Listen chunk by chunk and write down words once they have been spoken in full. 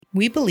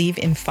We believe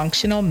in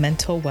functional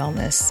mental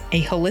wellness,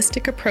 a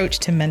holistic approach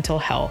to mental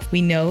health. We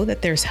know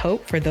that there's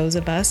hope for those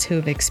of us who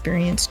have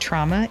experienced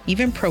trauma,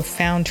 even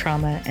profound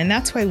trauma, and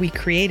that's why we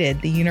created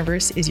the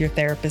Universe is Your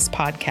Therapist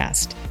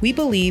podcast. We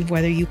believe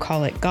whether you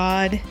call it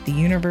God, the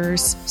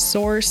universe,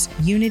 source,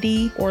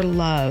 unity, or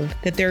love,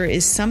 that there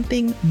is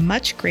something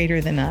much greater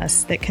than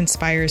us that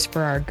conspires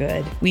for our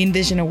good. We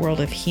envision a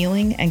world of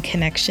healing and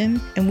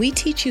connection, and we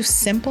teach you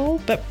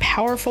simple but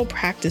powerful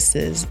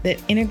practices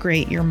that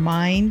integrate your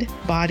mind,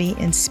 body,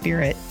 and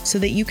spirit so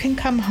that you can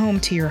come home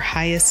to your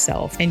highest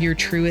self and your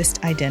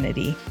truest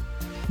identity.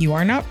 You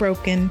are not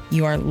broken,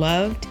 you are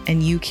loved,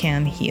 and you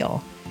can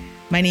heal.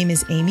 My name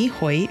is Amy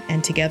Hoyt,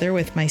 and together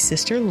with my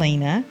sister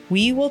Lena,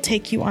 we will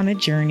take you on a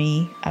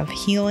journey of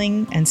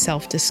healing and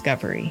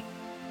self-discovery.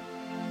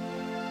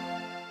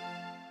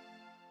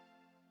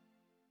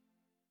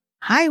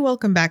 Hi,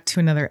 welcome back to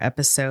another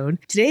episode.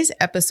 Today's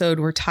episode,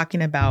 we're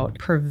talking about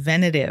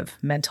preventative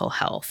mental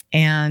health,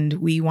 and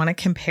we want to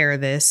compare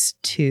this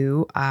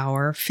to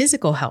our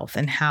physical health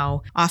and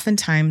how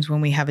oftentimes when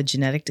we have a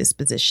genetic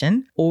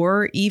disposition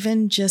or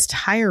even just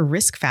higher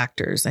risk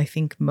factors, I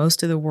think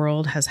most of the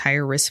world has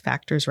higher risk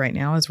factors right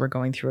now as we're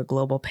going through a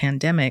global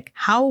pandemic,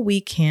 how we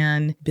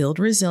can build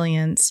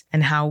resilience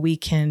and how we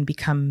can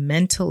become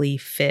mentally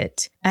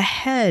fit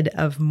ahead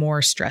of more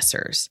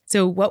stressors.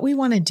 So what we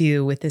want to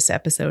do with this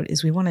episode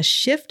is we want to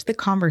shift the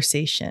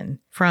conversation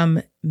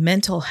from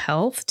mental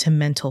health to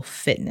mental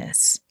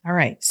fitness. All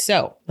right,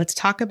 so let's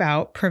talk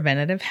about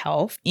preventative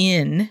health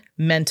in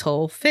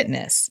mental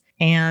fitness.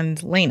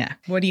 And Lena,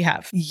 what do you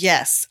have?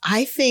 Yes,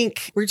 I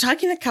think we were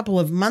talking a couple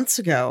of months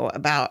ago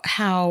about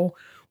how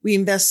we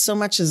invest so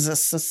much as a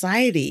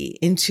society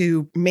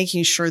into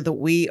making sure that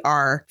we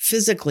are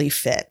physically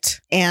fit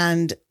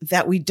and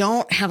that we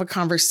don't have a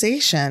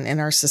conversation in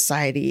our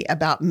society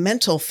about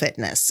mental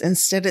fitness.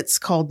 Instead, it's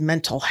called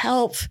mental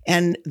health.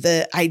 And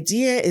the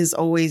idea is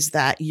always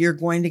that you're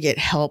going to get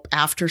help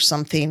after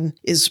something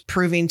is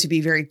proving to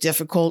be very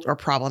difficult or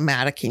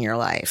problematic in your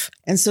life.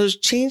 And so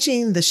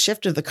changing the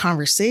shift of the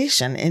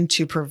conversation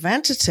into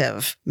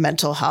preventative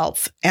mental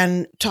health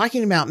and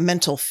talking about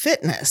mental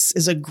fitness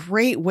is a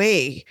great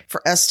way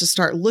for us to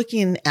start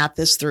looking at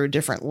this through a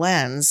different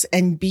lens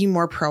and be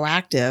more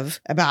proactive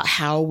about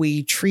how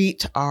we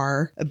treat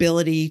our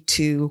ability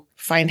to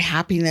find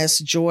happiness,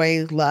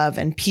 joy, love,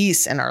 and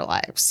peace in our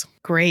lives.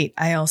 Great.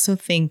 I also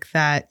think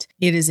that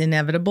it is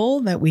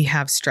inevitable that we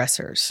have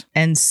stressors.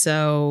 And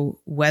so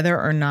whether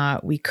or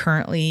not we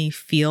currently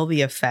feel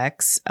the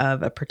effects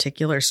of a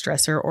particular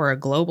stressor or a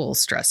global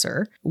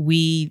stressor,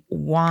 we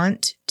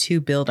want to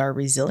build our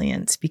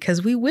resilience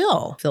because we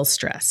will feel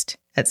stressed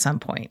at some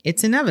point.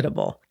 It's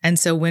inevitable. And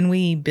so when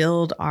we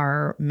build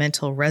our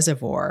mental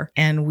reservoir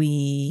and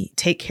we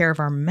take care of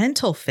our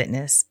mental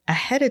fitness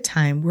ahead of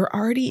time, we're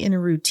already in a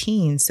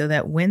routine so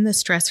that when the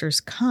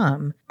stressors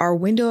come, our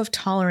window of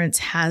tolerance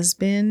has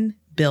been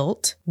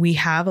built. We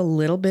have a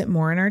little bit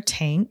more in our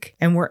tank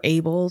and we're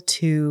able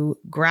to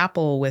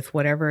grapple with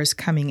whatever is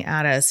coming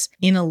at us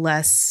in a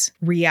less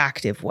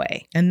reactive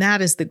way. And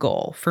that is the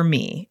goal for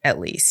me, at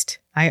least.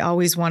 I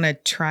always want to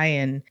try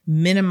and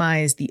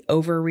minimize the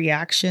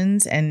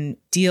overreactions and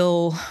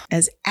deal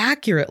as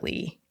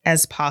accurately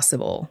as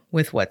possible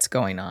with what's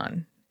going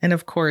on. And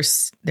of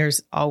course,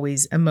 there's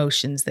always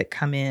emotions that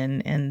come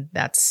in, and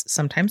that's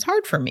sometimes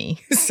hard for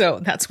me. So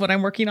that's what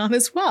I'm working on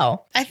as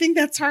well. I think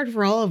that's hard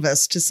for all of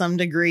us to some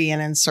degree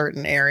and in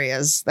certain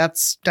areas.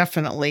 That's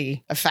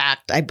definitely a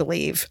fact, I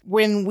believe.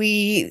 When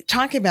we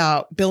talk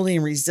about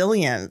building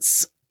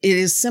resilience, it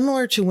is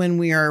similar to when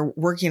we are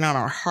working on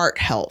our heart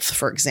health,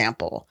 for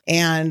example.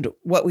 And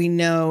what we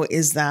know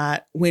is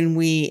that when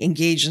we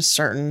engage in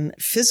certain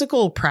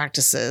physical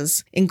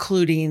practices,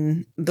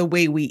 including the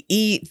way we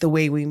eat, the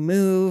way we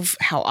move,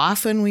 how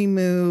often we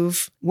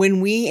move,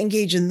 when we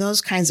engage in those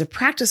kinds of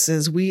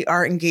practices, we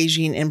are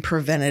engaging in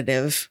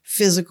preventative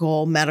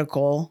physical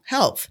medical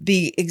health.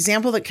 The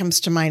example that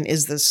comes to mind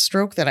is the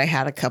stroke that I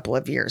had a couple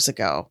of years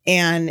ago.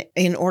 And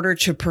in order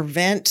to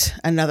prevent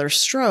another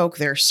stroke,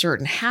 there are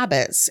certain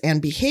habits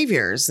and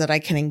behaviors that I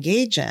can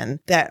engage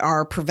in that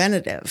are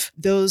preventative.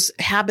 Those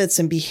habits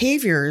and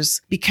behaviors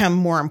become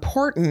more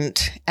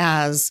important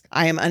as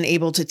I am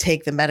unable to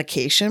take the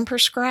medication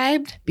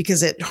prescribed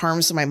because it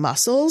harms my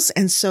muscles.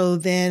 And so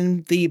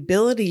then the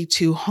ability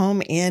to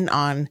home in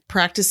on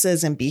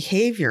practices and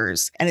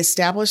behaviors and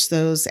establish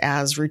those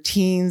as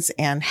routines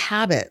and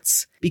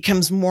habits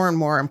becomes more and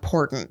more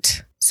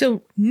important.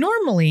 So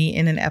normally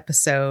in an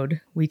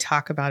episode, we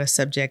talk about a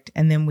subject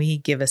and then we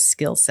give a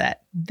skill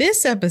set.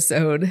 This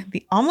episode,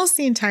 almost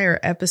the entire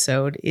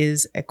episode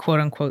is a quote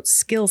unquote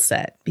skill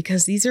set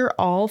because these are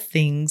all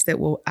things that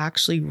will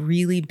actually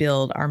really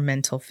build our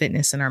mental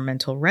fitness and our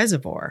mental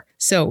reservoir.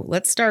 So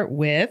let's start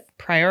with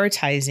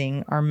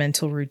prioritizing our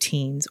mental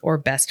routines or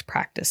best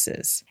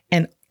practices.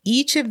 And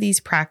each of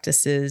these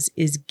practices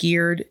is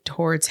geared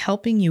towards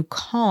helping you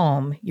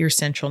calm your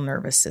central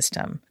nervous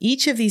system.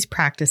 Each of these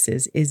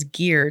practices is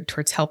geared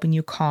towards helping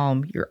you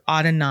calm your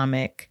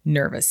autonomic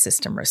nervous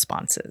system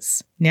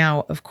responses.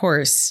 Now, of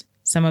course,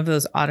 Some of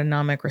those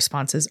autonomic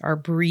responses are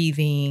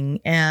breathing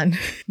and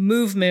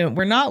movement.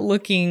 We're not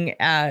looking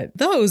at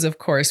those, of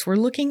course. We're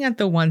looking at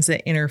the ones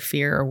that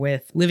interfere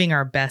with living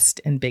our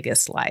best and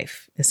biggest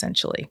life,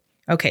 essentially.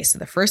 Okay, so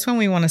the first one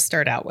we want to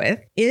start out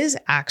with is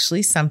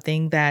actually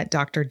something that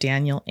Dr.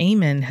 Daniel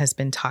Amen has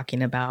been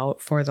talking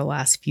about for the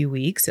last few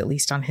weeks, at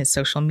least on his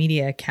social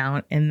media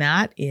account, and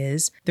that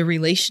is the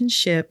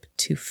relationship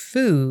to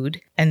food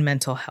and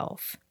mental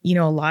health. You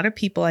know, a lot of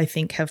people, I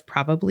think, have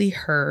probably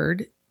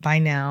heard by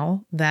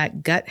now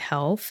that gut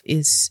health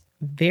is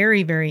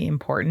very, very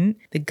important.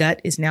 The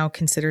gut is now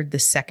considered the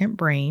second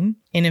brain.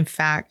 And in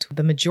fact,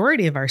 the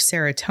majority of our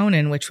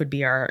serotonin, which would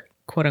be our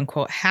quote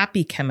unquote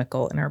happy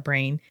chemical in our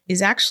brain,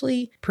 is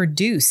actually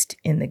produced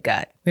in the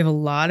gut. We have a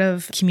lot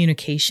of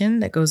communication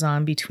that goes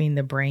on between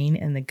the brain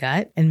and the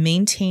gut, and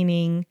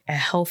maintaining a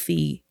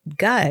healthy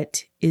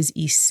gut is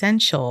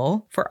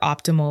essential for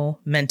optimal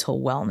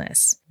mental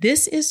wellness.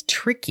 This is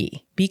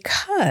tricky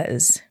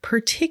because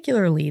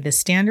particularly the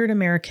standard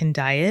American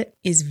diet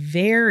is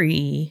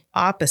very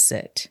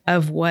opposite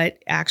of what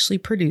actually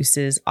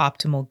produces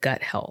optimal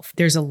gut health.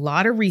 There's a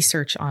lot of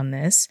research on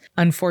this.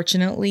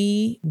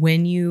 Unfortunately,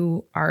 when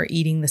you are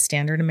eating the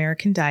standard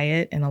American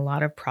diet and a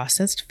lot of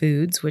processed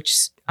foods,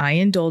 which I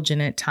indulge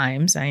in at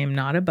times, I am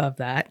not above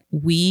that,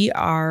 we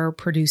are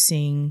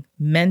producing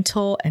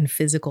mental and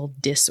physical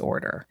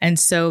disorder. And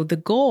so the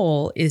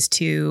goal is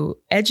to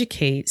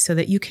educate so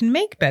that you can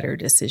make better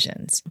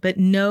decisions. But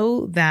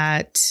know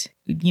that,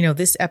 you know,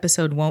 this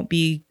episode won't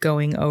be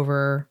going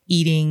over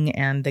eating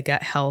and the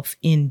gut health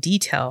in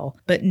detail,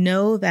 but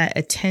know that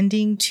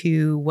attending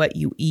to what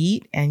you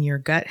eat and your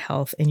gut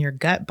health and your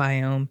gut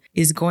biome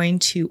is going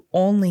to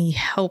only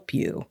help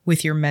you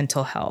with your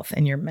mental health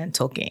and your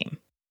mental game.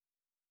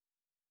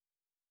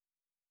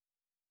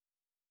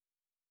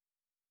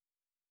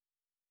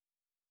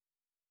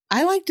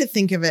 I like to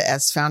think of it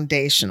as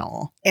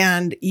foundational.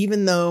 And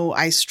even though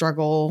I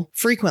struggle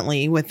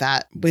frequently with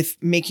that, with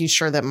making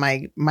sure that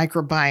my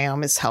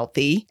microbiome is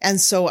healthy,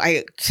 and so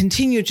I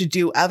continue to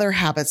do other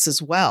habits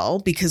as well,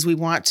 because we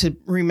want to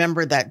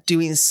remember that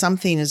doing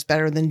something is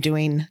better than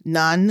doing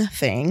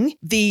nothing.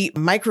 The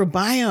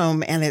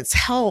microbiome and its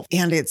health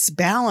and its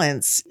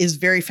balance is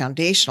very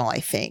foundational, I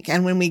think.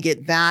 And when we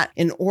get that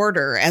in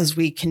order, as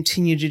we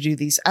continue to do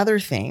these other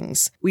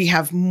things, we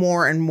have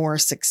more and more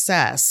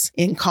success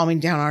in calming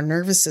down our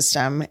nervous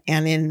system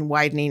and in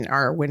widening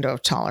our window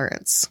of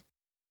tolerance.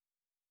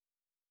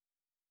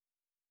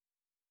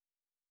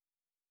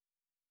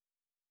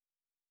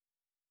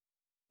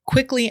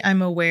 Quickly,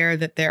 I'm aware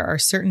that there are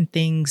certain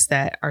things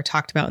that are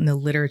talked about in the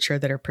literature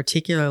that are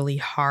particularly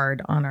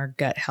hard on our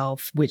gut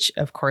health, which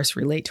of course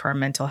relate to our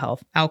mental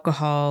health.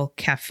 Alcohol,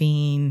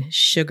 caffeine,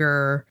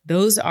 sugar,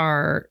 those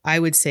are, I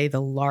would say,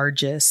 the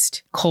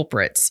largest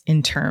culprits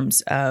in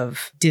terms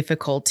of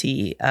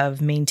difficulty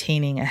of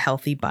maintaining a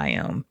healthy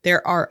biome.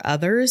 There are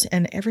others,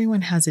 and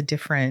everyone has a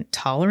different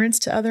tolerance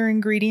to other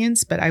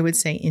ingredients, but I would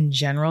say in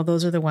general,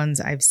 those are the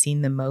ones I've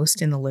seen the most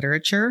in the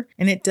literature.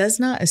 And it does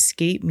not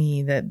escape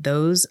me that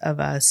those of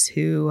us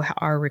who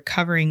are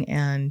recovering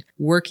and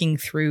working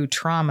through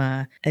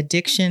trauma,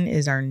 addiction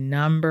is our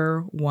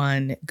number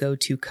one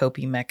go-to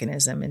coping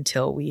mechanism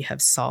until we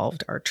have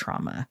solved our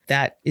trauma.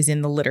 That is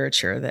in the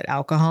literature, that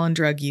alcohol and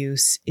drug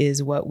use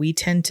is what we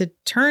tend to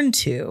turn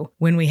to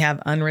when we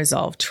have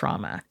unresolved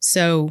trauma.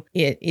 So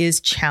it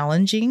is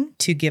challenging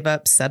to give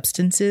up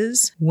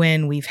substances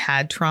when we've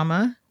had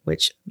trauma,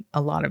 which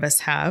a lot of us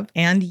have.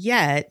 And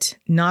yet,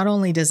 not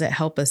only does it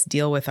help us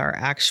deal with our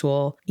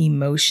actual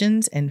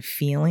emotions and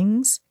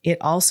feelings, it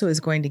also is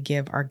going to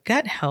give our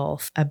gut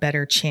health a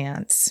better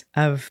chance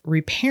of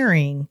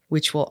repairing,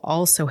 which will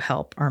also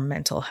help our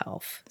mental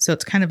health. So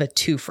it's kind of a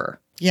twofer.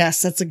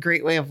 Yes, that's a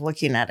great way of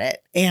looking at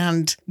it.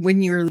 And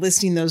when you were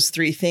listing those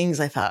three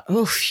things, I thought,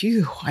 oh,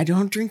 phew, I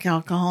don't drink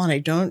alcohol and I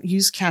don't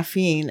use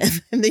caffeine.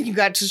 And then you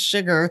got to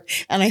sugar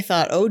and I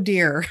thought, oh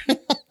dear.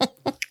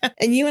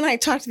 And you and I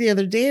talked the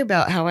other day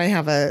about how I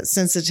have a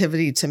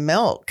sensitivity to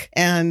milk.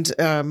 And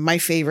my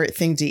favorite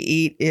thing to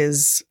eat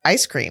is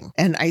ice cream.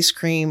 And ice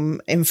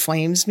cream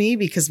inflames me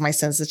because of my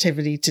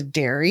sensitivity to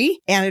dairy.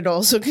 And it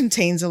also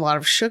contains a lot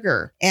of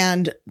sugar.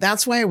 And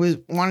that's why I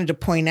wanted to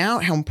point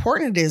out how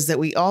important it is that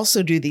we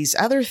also do these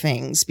other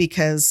things,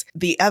 because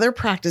the other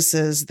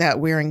practices that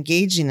we're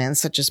engaging in,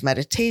 such as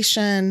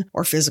meditation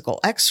or physical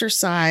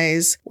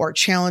exercise or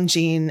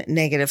challenging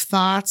negative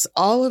thoughts,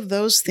 all of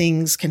those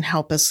things can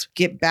help us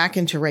get back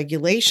into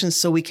regulation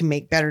so we can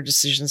make better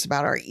decisions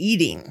about our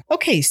eating.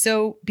 Okay,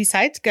 so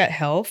besides gut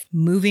health,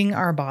 moving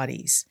our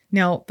bodies.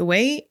 Now, the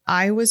way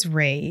I was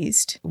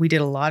raised, we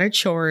did a lot of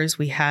chores.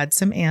 We had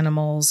some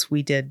animals.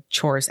 We did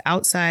chores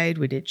outside.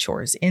 We did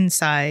chores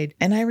inside.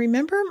 And I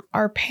remember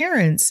our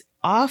parents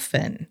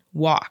often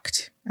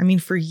walked. I mean,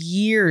 for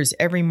years,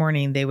 every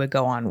morning they would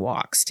go on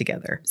walks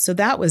together. So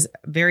that was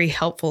very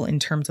helpful in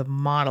terms of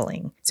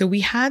modeling. So we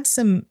had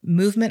some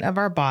movement of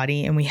our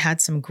body and we had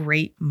some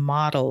great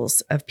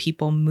models of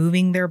people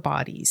moving their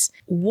bodies.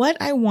 What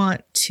I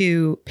want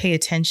to pay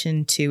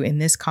attention to in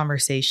this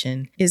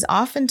conversation is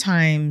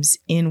oftentimes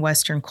in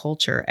Western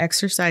culture,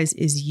 exercise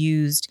is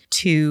used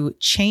to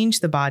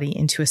change the body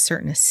into a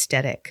certain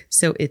aesthetic.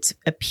 So it's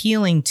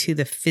appealing to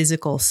the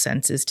physical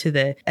senses, to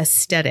the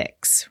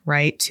aesthetics,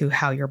 right? To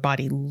how your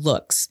body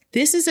looks.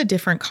 This is a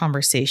different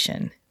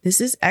conversation. This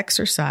is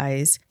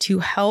exercise to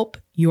help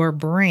your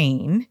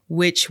brain,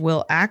 which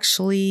will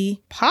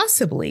actually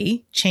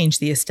possibly change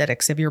the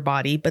aesthetics of your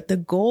body. But the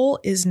goal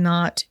is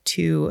not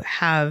to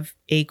have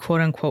a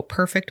quote unquote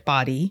perfect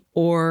body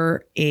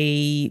or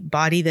a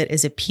body that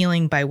is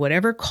appealing by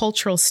whatever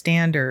cultural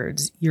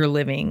standards you're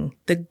living.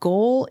 The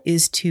goal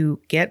is to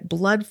get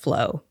blood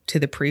flow to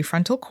the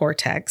prefrontal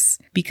cortex,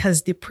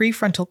 because the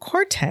prefrontal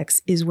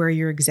cortex is where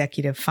your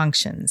executive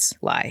functions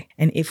lie.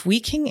 And if we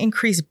can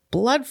increase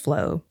blood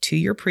flow to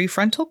your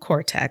prefrontal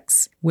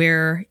cortex,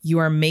 where you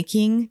are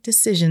making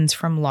decisions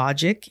from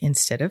logic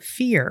instead of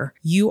fear,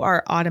 you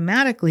are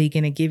automatically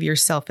going to give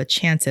yourself a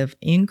chance of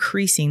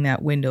increasing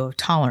that window of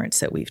tolerance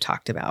that we've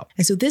talked about.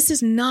 And so this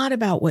is not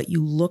about what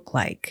you look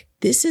like.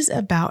 This is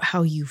about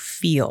how you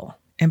feel.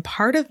 And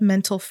part of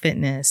mental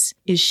fitness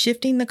is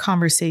shifting the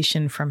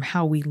conversation from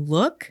how we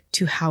look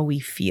to how we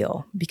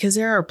feel. Because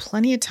there are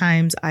plenty of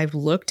times I've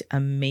looked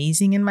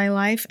amazing in my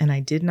life and I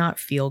did not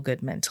feel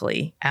good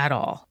mentally at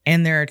all.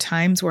 And there are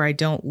times where I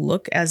don't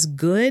look as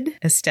good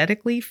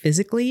aesthetically,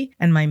 physically,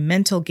 and my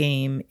mental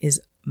game is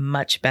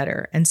much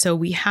better. And so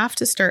we have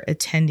to start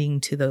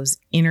attending to those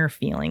inner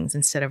feelings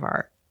instead of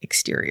our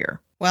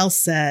exterior. Well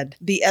said.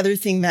 The other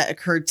thing that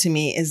occurred to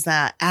me is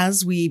that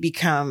as we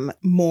become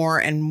more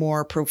and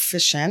more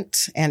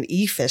proficient and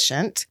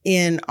efficient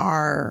in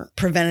our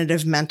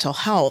preventative mental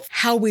health,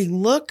 how we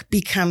look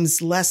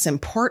becomes less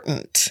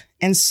important.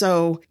 And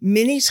so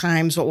many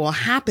times what will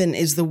happen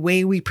is the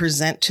way we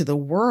present to the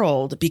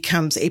world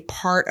becomes a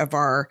part of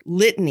our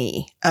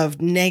litany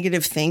of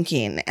negative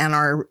thinking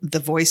and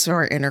the voice of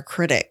our inner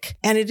critic.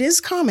 And it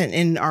is common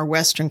in our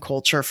Western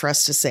culture for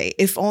us to say,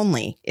 if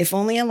only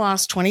I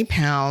lost 20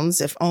 pounds,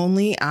 if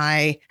only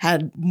I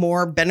had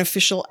more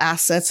beneficial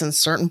assets in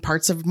certain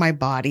parts of my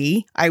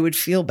body, I would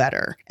feel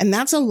better. And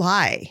that's a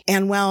lie.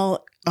 And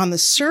while on the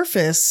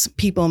surface,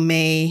 people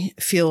may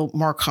feel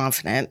more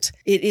confident,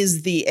 it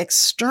is the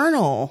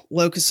external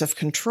locus of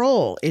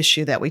control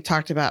issue that we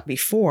talked about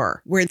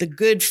before, where the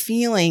good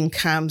feeling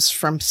comes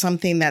from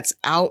something that's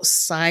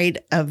outside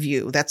of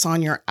you, that's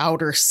on your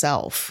outer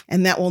self.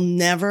 And that will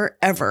never,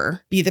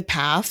 ever be the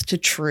path to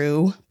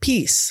true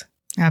peace.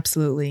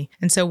 Absolutely.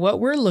 And so what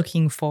we're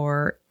looking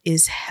for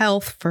is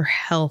health for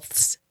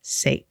health's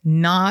sake,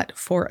 not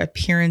for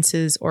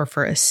appearances or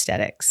for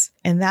aesthetics.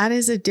 And that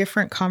is a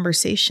different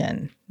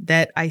conversation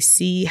that I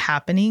see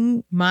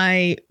happening.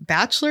 My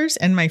bachelor's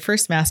and my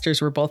first master's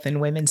were both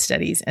in women's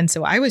studies. And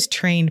so I was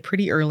trained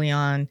pretty early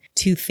on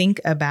to think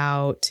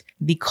about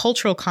the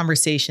cultural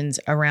conversations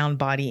around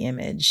body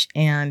image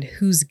and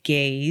whose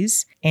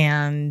gaze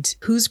and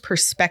whose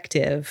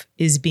perspective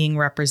is being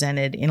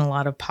represented in a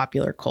lot of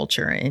popular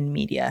culture and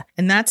media.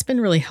 And that's been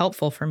really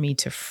helpful for me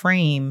to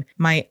frame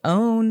my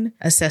own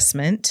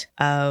assessment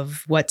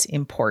of what's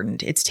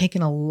important. It's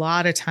taken a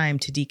lot of time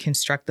to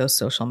deconstruct those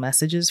social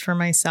messages for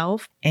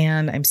myself,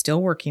 and I'm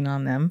still working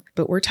on them.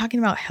 But we're talking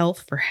about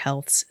health for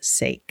health's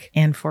sake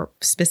and for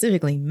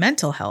specifically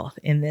mental health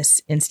in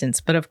this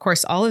instance. But of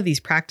course, all of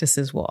these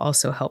practices will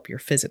also help your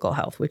physical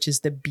health, which is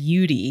the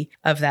beauty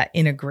of that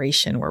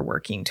integration we're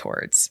working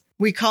towards.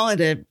 We call it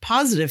a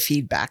positive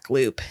feedback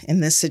loop in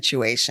this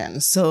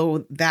situation,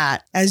 so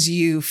that as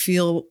you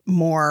feel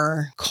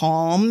more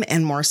calm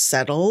and more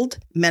settled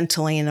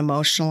mentally and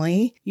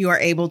emotionally, you are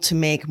able to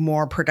make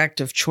more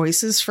productive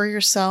choices for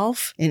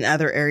yourself in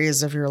other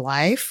areas of your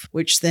life,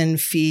 which then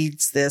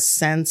feeds this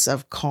sense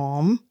of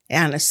calm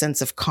and a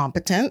sense of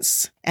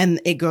competence. And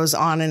it goes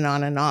on and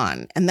on and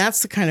on. And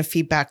that's the kind of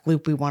feedback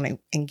loop we want to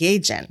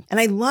engage in. And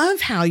I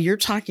love how you're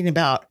talking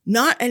about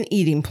not an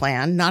eating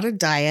plan, not a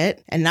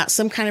diet, and not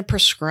some kind of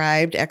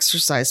prescribed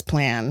exercise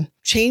plan.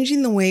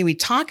 Changing the way we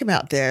talk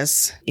about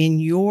this in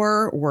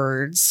your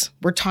words,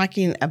 we're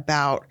talking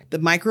about the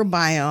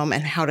microbiome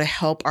and how to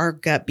help our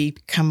gut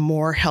become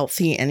more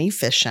healthy and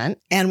efficient.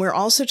 And we're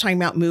also talking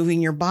about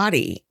moving your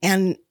body.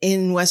 And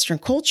in Western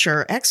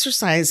culture,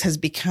 exercise has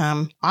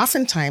become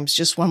oftentimes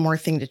just one more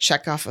thing to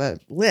check off a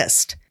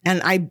list.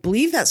 And I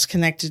believe that's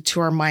connected to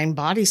our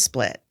mind-body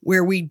split,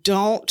 where we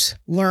don't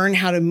learn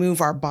how to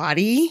move our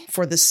body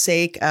for the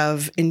sake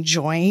of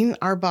enjoying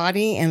our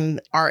body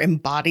and our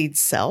embodied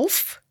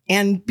self.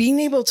 And being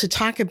able to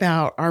talk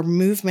about our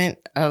movement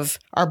of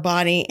our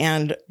body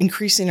and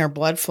increasing our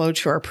blood flow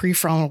to our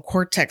prefrontal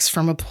cortex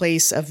from a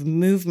place of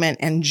movement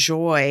and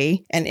joy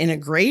and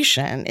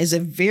integration is a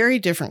very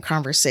different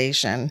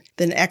conversation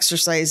than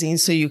exercising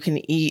so you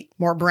can eat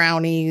more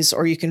brownies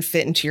or you can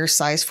fit into your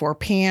size 4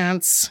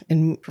 pants.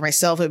 And for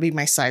myself, it would be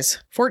my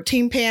size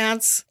 14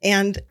 pants.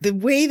 And the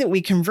way that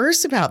we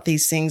converse about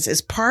these things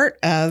is part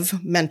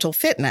of mental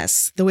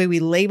fitness, the way we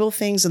label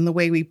things and the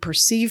way we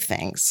perceive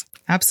things.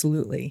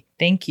 Absolutely.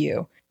 Thank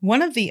you.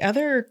 One of the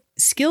other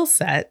skill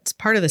sets,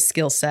 part of the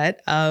skill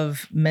set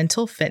of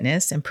mental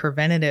fitness and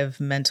preventative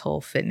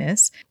mental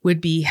fitness would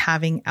be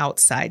having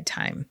outside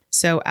time.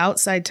 So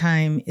outside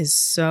time is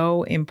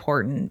so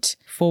important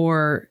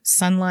for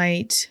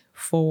sunlight,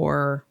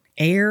 for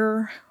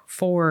air,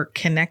 for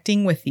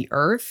connecting with the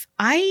earth.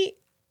 I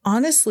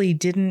honestly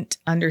didn't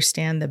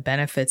understand the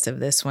benefits of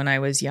this when I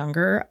was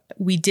younger.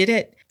 We did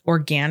it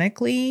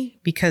organically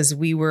because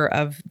we were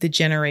of the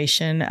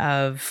generation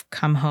of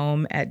come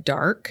home at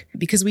dark,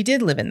 because we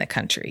did live in the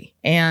country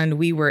and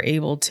we were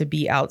able to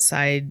be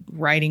outside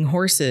riding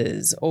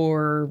horses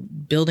or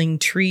building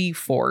tree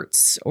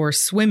forts or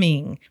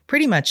swimming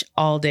pretty much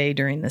all day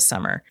during the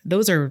summer.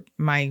 Those are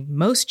my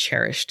most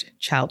cherished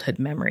childhood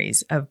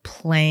memories of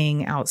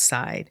playing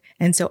outside.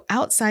 And so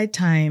outside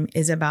time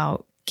is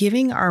about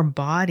giving our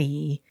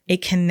body a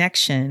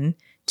connection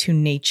to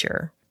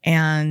nature.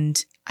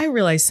 And I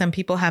realize some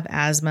people have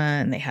asthma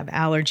and they have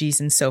allergies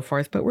and so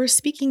forth, but we're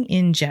speaking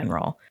in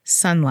general.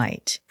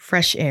 Sunlight,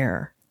 fresh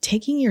air,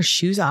 taking your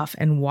shoes off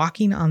and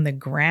walking on the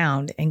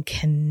ground and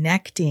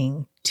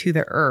connecting to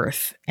the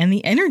earth and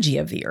the energy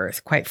of the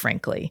earth, quite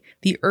frankly.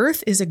 The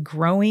earth is a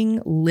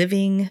growing,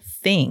 living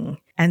thing.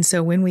 And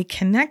so when we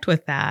connect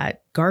with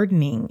that,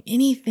 gardening,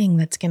 anything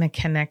that's going to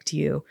connect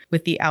you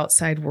with the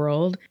outside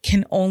world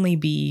can only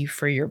be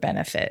for your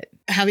benefit.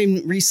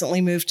 Having recently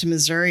moved to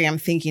Missouri, I'm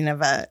thinking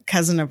of a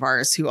cousin of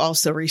ours who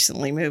also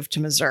recently moved to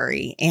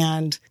Missouri,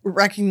 and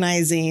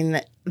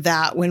recognizing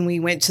that when we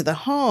went to the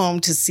home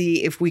to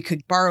see if we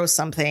could borrow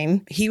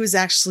something, he was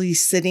actually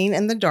sitting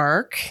in the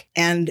dark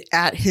and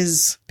at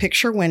his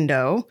picture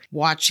window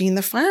watching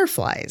the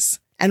fireflies.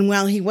 And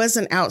while he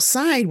wasn't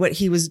outside, what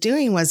he was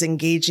doing was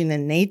engaging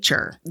in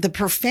nature. The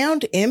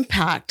profound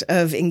impact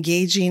of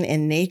engaging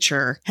in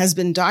nature has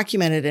been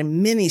documented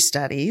in many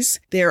studies.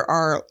 There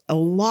are a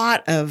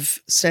lot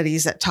of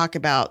studies that talk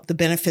about the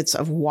benefits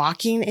of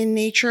walking in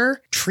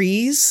nature.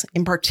 Trees,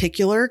 in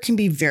particular, can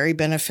be very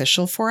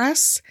beneficial for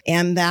us.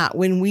 And that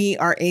when we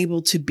are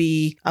able to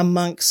be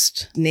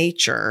amongst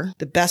nature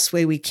the best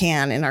way we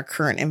can in our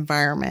current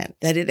environment,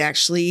 that it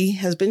actually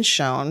has been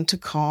shown to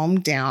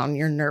calm down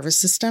your nervous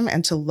system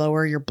and to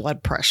lower your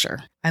blood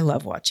pressure. I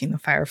love watching the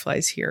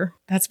fireflies here.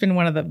 That's been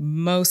one of the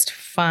most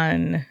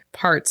fun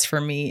parts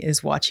for me,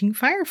 is watching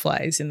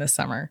fireflies in the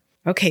summer.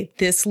 Okay,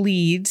 this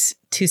leads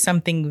to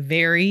something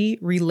very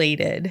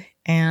related.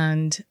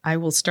 And I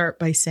will start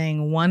by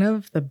saying one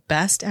of the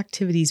best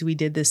activities we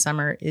did this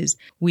summer is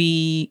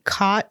we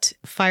caught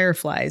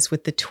fireflies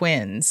with the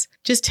twins,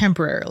 just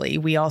temporarily.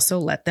 We also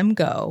let them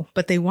go,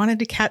 but they wanted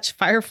to catch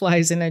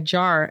fireflies in a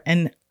jar.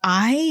 And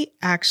I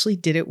actually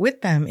did it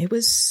with them. It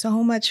was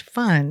so much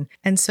fun.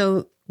 And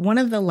so one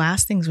of the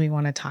last things we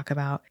want to talk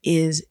about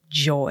is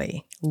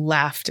joy,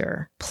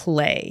 laughter,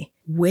 play.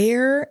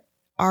 Where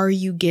are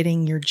you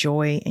getting your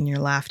joy and your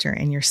laughter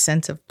and your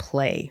sense of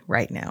play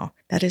right now?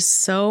 That is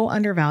so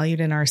undervalued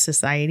in our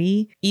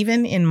society.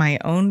 Even in my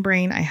own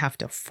brain, I have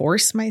to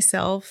force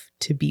myself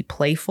to be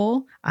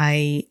playful.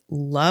 I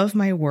love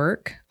my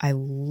work. I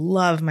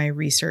love my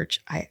research.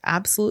 I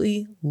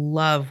absolutely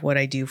love what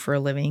I do for a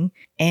living.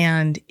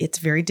 And it's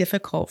very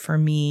difficult for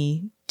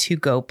me to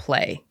go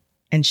play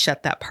and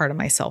shut that part of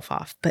myself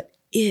off. But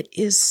it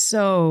is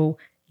so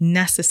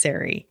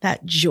necessary.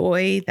 That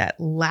joy, that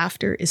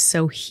laughter is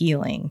so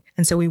healing.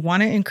 And so we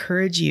want to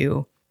encourage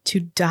you to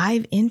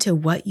dive into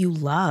what you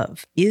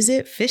love. Is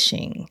it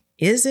fishing?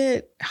 Is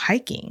it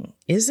hiking?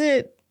 Is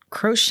it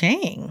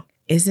crocheting?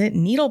 Is it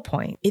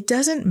needlepoint? It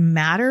doesn't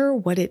matter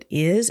what it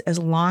is, as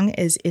long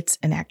as it's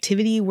an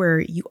activity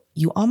where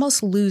you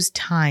almost lose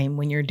time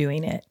when you're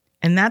doing it.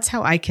 And that's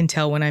how I can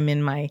tell when I'm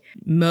in my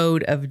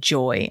mode of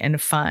joy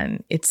and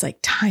fun. It's like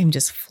time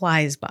just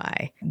flies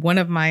by. One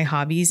of my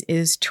hobbies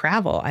is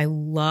travel. I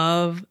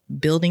love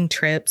building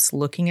trips,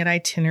 looking at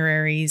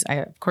itineraries.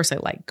 Of course, I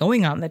like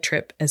going on the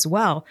trip as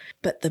well.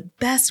 But the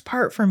best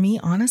part for me,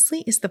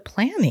 honestly, is the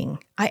planning.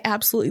 I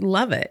absolutely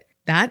love it.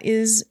 That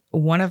is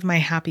one of my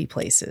happy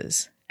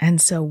places. And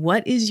so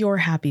what is your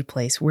happy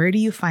place? Where do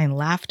you find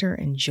laughter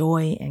and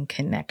joy and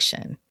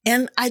connection?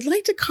 And I'd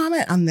like to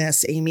comment on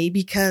this, Amy,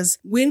 because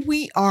when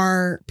we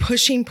are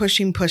pushing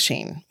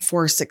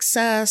for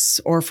success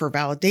or for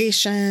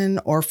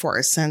validation or for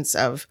a sense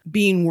of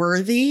being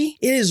worthy,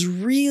 it is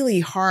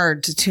really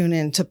hard to tune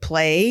into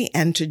play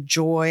and to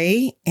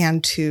joy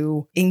and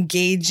to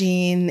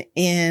engaging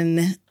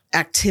in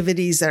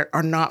activities that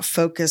are not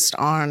focused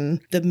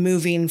on the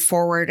moving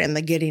forward and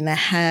the getting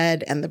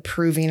ahead and the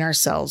proving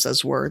ourselves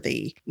as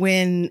worthy.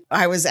 When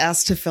I was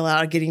asked to fill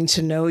out a getting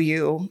to know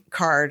you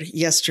card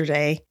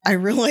yesterday, I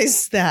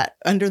realized that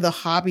under the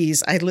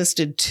hobbies, I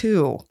listed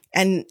 2.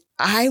 And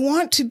I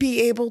want to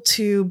be able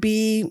to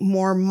be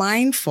more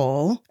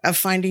mindful of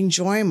finding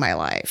joy in my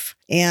life.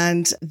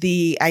 And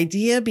the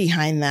idea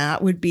behind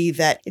that would be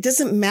that it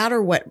doesn't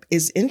matter what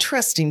is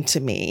interesting to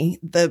me.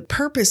 The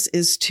purpose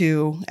is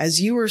to,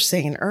 as you were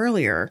saying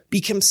earlier,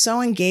 become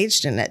so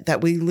engaged in it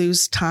that we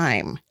lose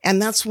time.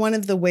 And that's one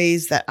of the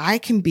ways that I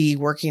can be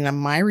working on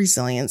my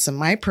resilience and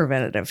my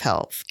preventative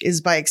health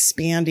is by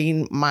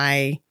expanding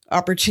my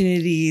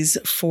opportunities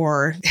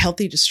for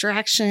healthy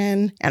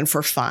distraction and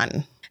for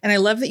fun. And I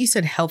love that you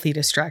said healthy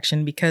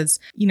distraction because,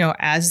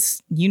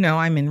 as you know,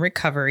 I'm in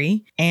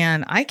recovery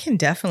and I can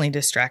definitely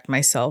distract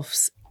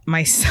myself,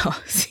 my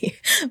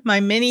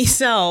many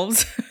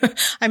selves.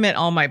 I meant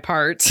all my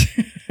parts.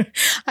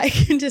 I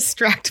can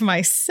distract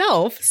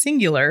myself,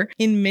 singular,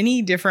 in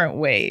many different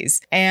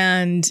ways.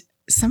 And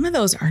some of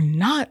those are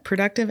not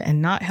productive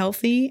and not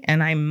healthy.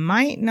 And I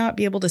might not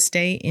be able to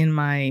stay in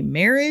my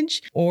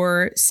marriage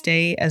or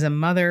stay as a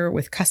mother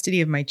with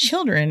custody of my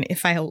children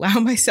if I allow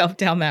myself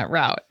down that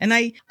route. And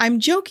I'm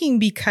joking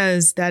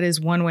because that is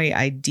one way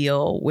I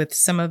deal with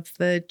some of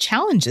the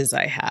challenges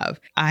I have.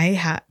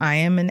 I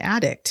am an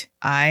addict.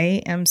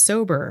 I am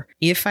sober.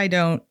 If I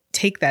don't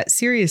take that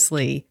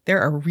seriously, there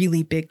are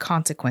really big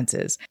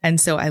consequences. And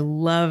so I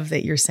love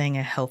that you're saying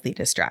a healthy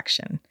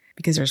distraction,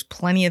 because there's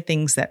plenty of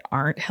things that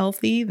aren't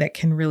healthy that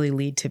can really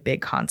lead to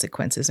big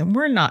consequences. And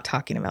we're not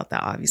talking about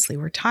that, obviously.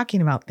 We're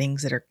talking about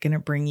things that are going to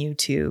bring you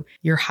to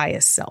your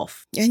highest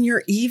self. And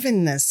your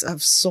evenness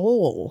of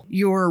soul,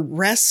 your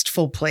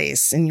restful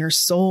place in your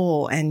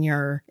soul and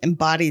your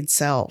embodied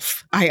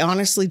self. I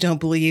honestly don't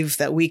believe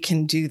that we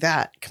can do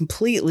that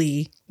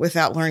completely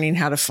without learning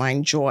how to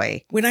find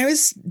joy. When I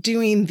was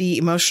doing the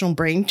emotional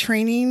brain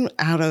training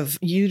out of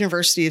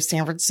University of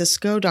San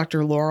Francisco,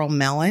 Dr. Laurel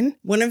Mellon,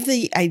 one of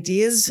the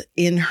ideas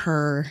in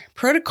her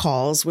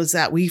protocols was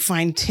that we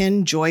find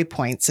 10 joy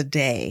points a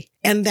day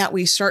and that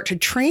we start to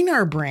train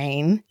our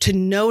brain to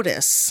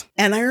notice.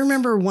 And I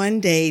remember one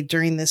day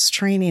during this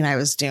training I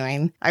was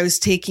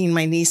taking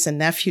my niece and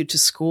nephew to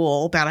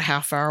school about a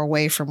half hour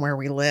away from where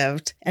we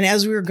lived. And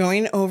as we were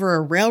going over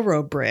a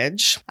railroad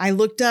bridge, I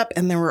looked up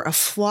and there were a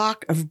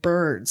flock of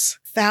birds.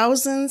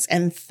 Thousands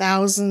and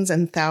thousands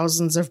and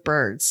thousands of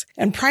birds.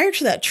 And prior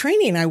to that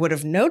training, I would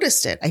have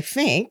noticed it, I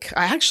think.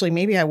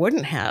 Maybe I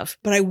wouldn't have.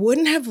 But I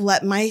wouldn't have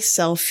let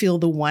myself feel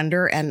the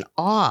wonder and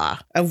awe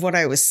of what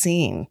I was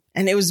seeing.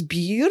 And it was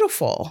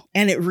beautiful.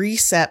 And it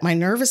reset my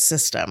nervous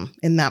system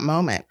in that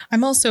moment.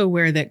 I'm also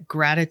aware that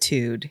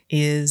gratitude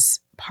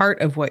is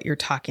part of what you're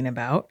talking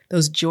about.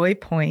 Those joy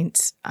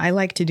points, I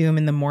like to do them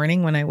in the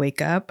morning when I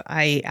wake up.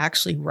 I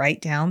actually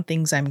write down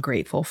things I'm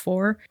grateful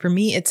for. For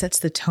me, it sets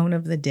the tone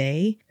of the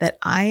day that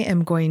I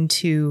am going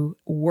to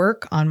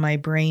work on my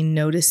brain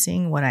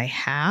noticing what I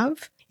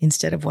have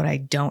instead of what I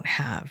don't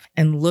have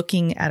and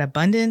looking at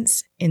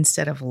abundance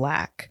instead of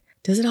lack.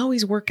 Does it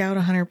always work out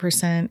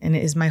 100%? And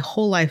is my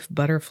whole life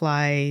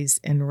butterflies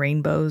and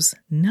rainbows?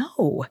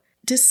 No.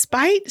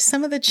 Despite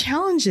some of the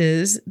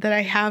challenges that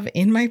I have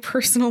in my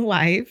personal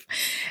life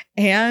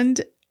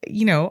and,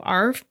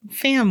 our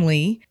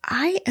family,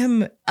 I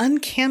am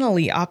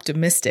uncannily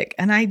optimistic.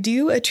 And I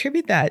do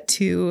attribute that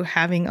to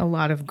having a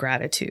lot of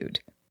gratitude.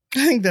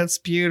 I think that's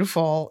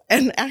beautiful.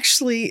 And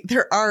actually,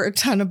 there are a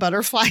ton of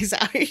butterflies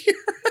out here.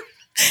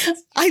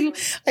 I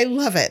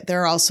love it.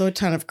 There are also a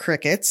ton of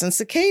crickets and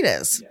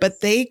cicadas, yes,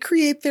 but they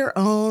create their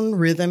own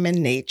rhythm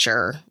and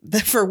nature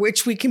for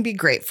which we can be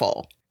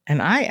grateful.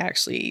 And I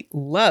actually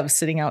love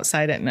sitting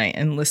outside at night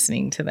and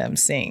listening to them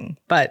sing.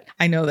 But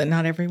I know that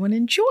not everyone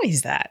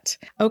enjoys that.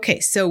 Okay,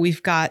 so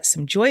we've got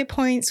some joy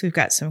points. We've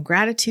got some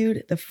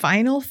gratitude. The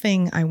final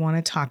thing I want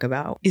to talk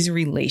about is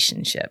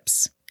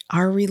relationships.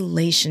 Our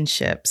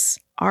relationships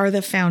are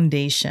the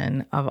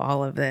foundation of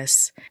all of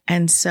this.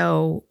 And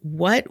so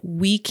what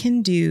we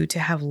can do to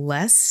have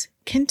less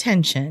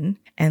contention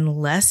and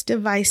less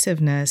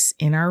divisiveness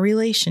in our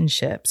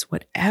relationships,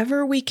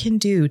 whatever we can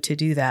do to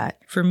do that.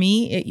 For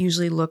me, it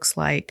usually looks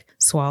like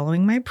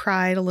swallowing my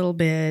pride a little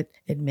bit,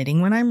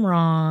 admitting when I'm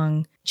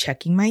wrong,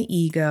 checking my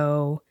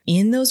ego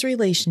in those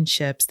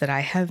relationships that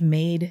I have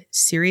made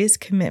serious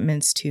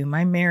commitments to,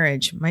 my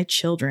marriage, my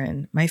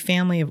children, my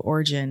family of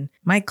origin,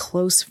 my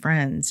close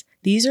friends.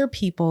 These are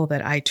people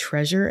that I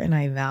treasure and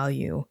I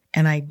value,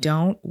 and I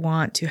don't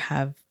want to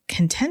have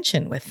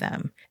contention with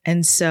them.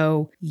 And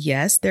so,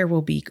 yes, there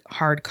will be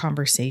hard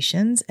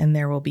conversations and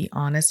there will be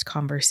honest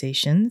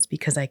conversations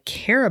because I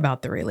care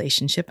about the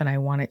relationship and I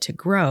want it to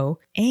grow.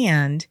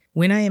 And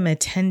when I am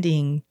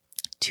attending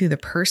to the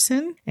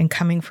person and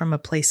coming from a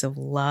place of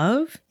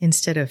love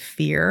instead of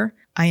fear,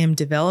 I am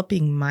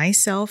developing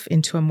myself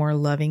into a more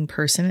loving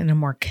person and a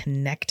more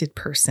connected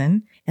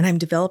person. And I'm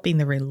developing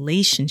the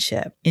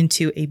relationship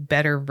into a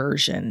better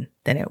version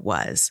than it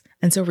was.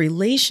 And so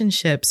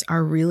relationships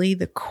are really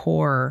the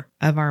core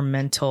of our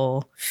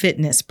mental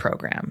fitness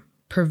program.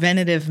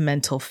 preventative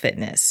mental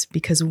fitness,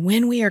 because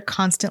when we are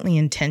constantly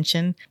in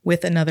tension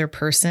with another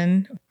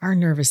person, our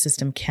nervous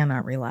system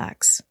cannot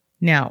relax.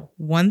 Now,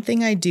 one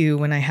thing I do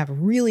when I have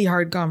really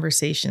hard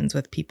conversations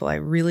with people I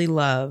really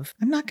love,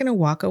 I'm not going to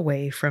walk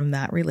away from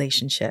that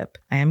relationship.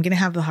 I am going to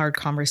have the hard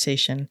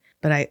conversation,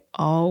 but I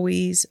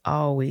always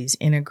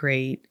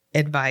integrate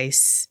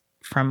advice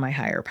from my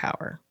higher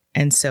power.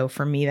 And so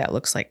for me, that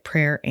looks like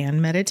prayer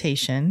and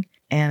meditation,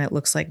 and it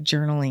looks like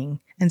journaling.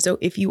 And so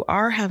if you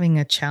are having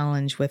a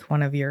challenge with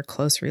one of your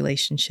close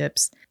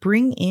relationships,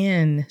 bring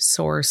in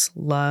source,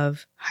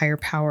 love, higher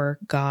power,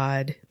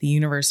 God, the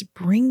universe,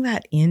 bring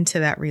that into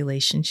that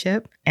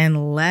relationship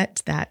and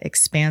let that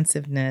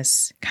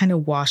expansiveness kind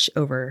of wash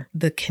over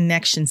the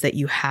connections that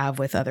you have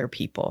with other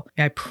people.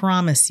 I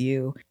promise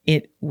you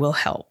it will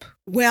help.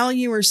 While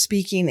you were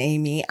speaking,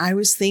 Amy, I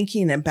was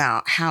thinking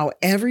about how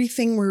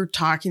everything we're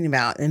talking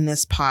about in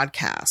this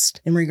podcast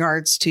in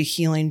regards to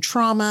healing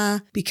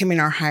trauma, becoming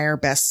our higher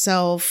best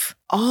self,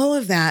 all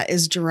of that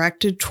is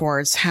directed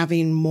towards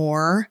having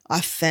more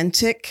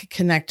authentic,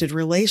 connected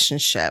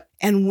relationship.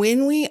 And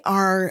when we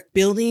are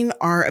building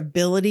our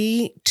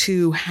ability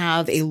to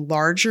have a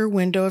larger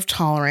window of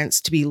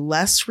tolerance, to be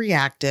less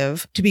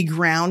reactive, to be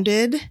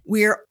grounded,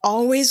 we are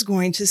always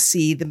going to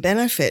see the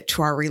benefit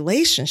to our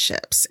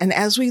relationships. And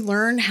as we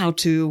learn how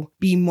to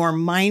be more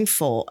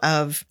mindful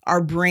of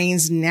our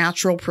brain's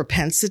natural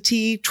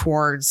propensity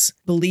towards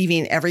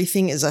believing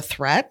everything is a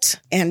threat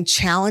and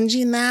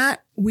challenging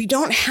that, we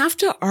don't have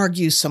to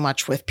argue so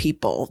much with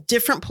people.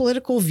 Different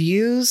political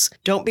views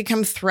don't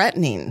become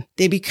threatening.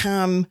 They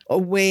become a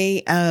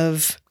way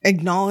of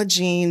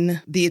acknowledging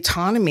the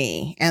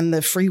autonomy and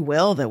the free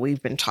will that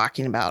we've been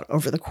talking about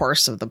over the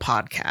course of the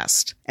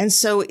podcast. And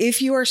so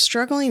if you are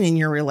struggling in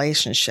your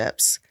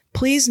relationships,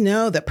 please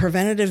know that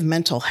preventative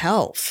mental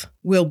health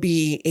will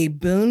be a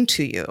boon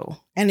to you,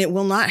 and it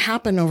will not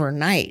happen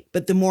overnight.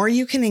 But the more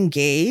you can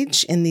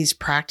engage in these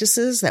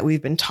practices that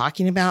we've been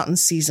talking about in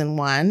season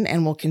 1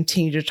 and will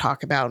continue to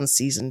talk about in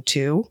season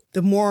 2,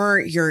 the more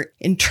your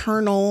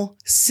internal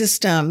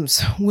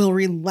systems will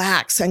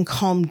relax and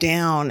calm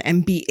down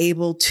and be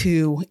able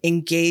to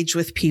engage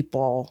with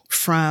people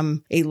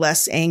from a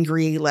less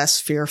angry, less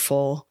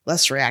fearful,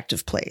 less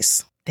reactive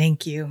place.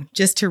 Thank you.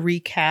 Just to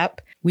recap,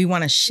 we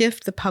want to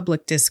shift the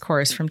public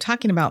discourse from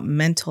talking about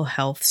mental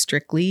health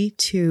strictly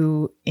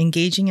to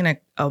engaging in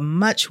a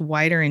much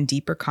wider and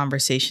deeper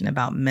conversation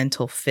about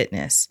mental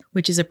fitness,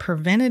 which is a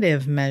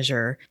preventative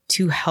measure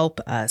to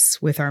help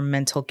us with our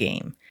mental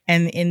game.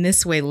 And in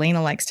this way,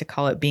 Lena likes to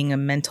call it being a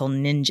mental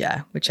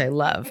ninja, which I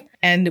love.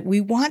 And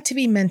we want to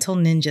be mental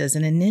ninjas.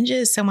 And a ninja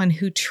is someone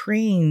who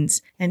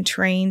trains and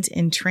trains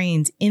and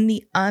trains in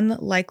the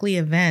unlikely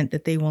event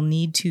that they will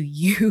need to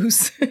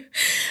use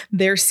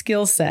their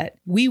skill set.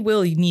 We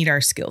will need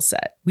our skill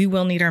set. We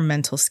will need our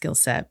mental skill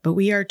set, but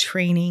we are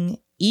training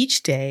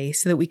each day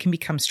so that we can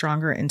become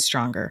stronger and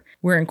stronger.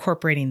 We're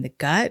incorporating the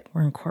gut.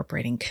 We're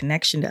incorporating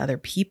connection to other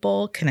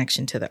people,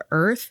 connection to the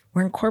earth.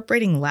 We're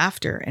incorporating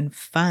laughter and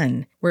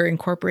fun. We're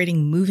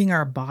incorporating moving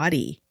our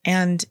body.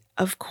 And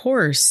of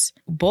course,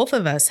 both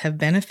of us have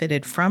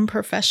benefited from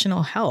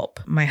professional help.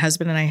 My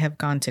husband and I have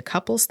gone to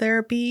couples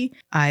therapy.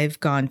 I've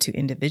gone to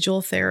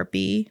individual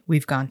therapy.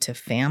 We've gone to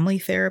family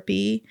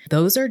therapy.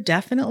 Those are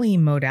definitely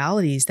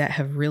modalities that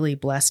have really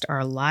blessed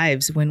our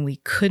lives when we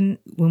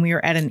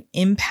were at an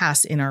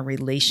impasse in our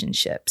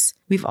relationships.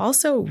 We've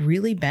also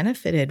really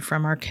benefited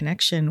from our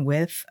connection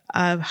with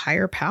a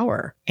higher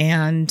power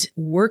and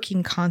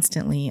working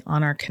constantly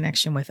on our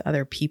connection with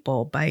other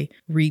people by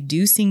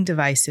reducing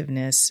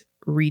divisiveness,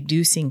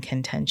 reducing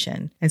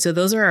contention. And so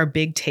those are our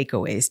big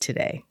takeaways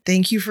today.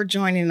 Thank you for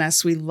joining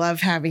us. We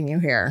love having you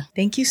here.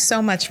 Thank you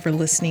so much for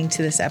listening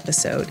to this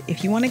episode.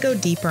 If you want to go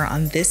deeper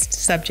on this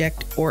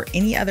subject or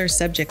any other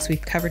subjects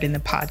we've covered in the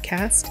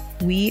podcast,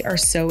 we are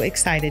so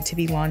excited to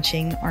be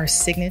launching our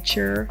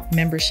signature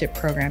membership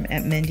program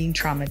at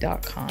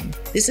mendingtrauma.com.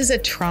 This is a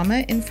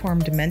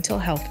trauma-informed mental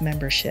health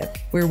membership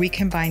where we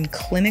combine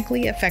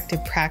clinically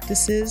effective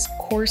practices,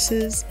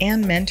 courses,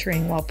 and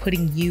mentoring while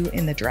putting you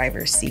in the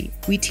driver's seat.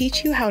 We teach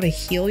you how to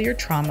heal your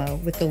trauma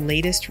with the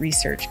latest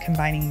research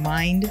combining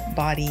mind,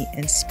 body,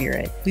 and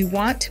spirit. We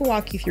want to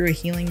walk you through a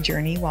healing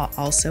journey while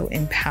also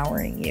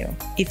empowering you.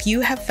 If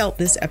you have felt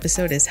this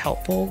episode is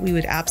helpful, we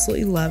would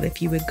absolutely love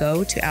if you would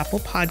go to Apple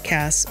Podcasts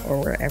or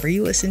wherever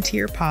you listen to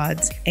your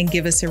pods and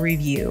give us a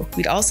review.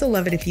 We'd also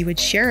love it if you would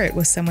share it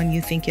with someone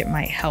you think it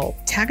might help.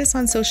 Tag us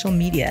on social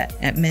media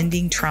at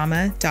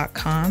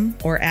mendingtrauma.com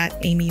or at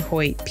Amy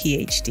Hoyt,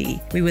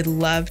 PhD. We would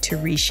love to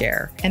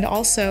reshare. And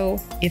also,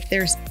 if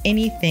there's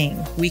anything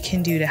we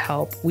can do to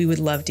help, we would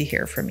love to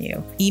hear from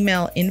you.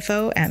 Email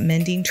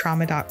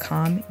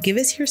info@mendingtrauma.com. Give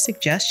us your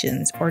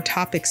suggestions or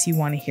topics you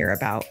want to hear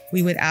about.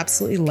 We would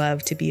absolutely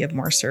love to be of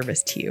more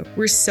service to you.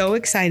 We're so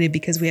excited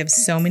because we have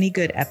so many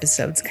good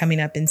episodes coming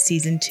up in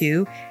season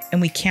 2, and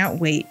we can't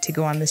wait to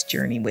go on this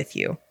journey with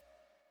you.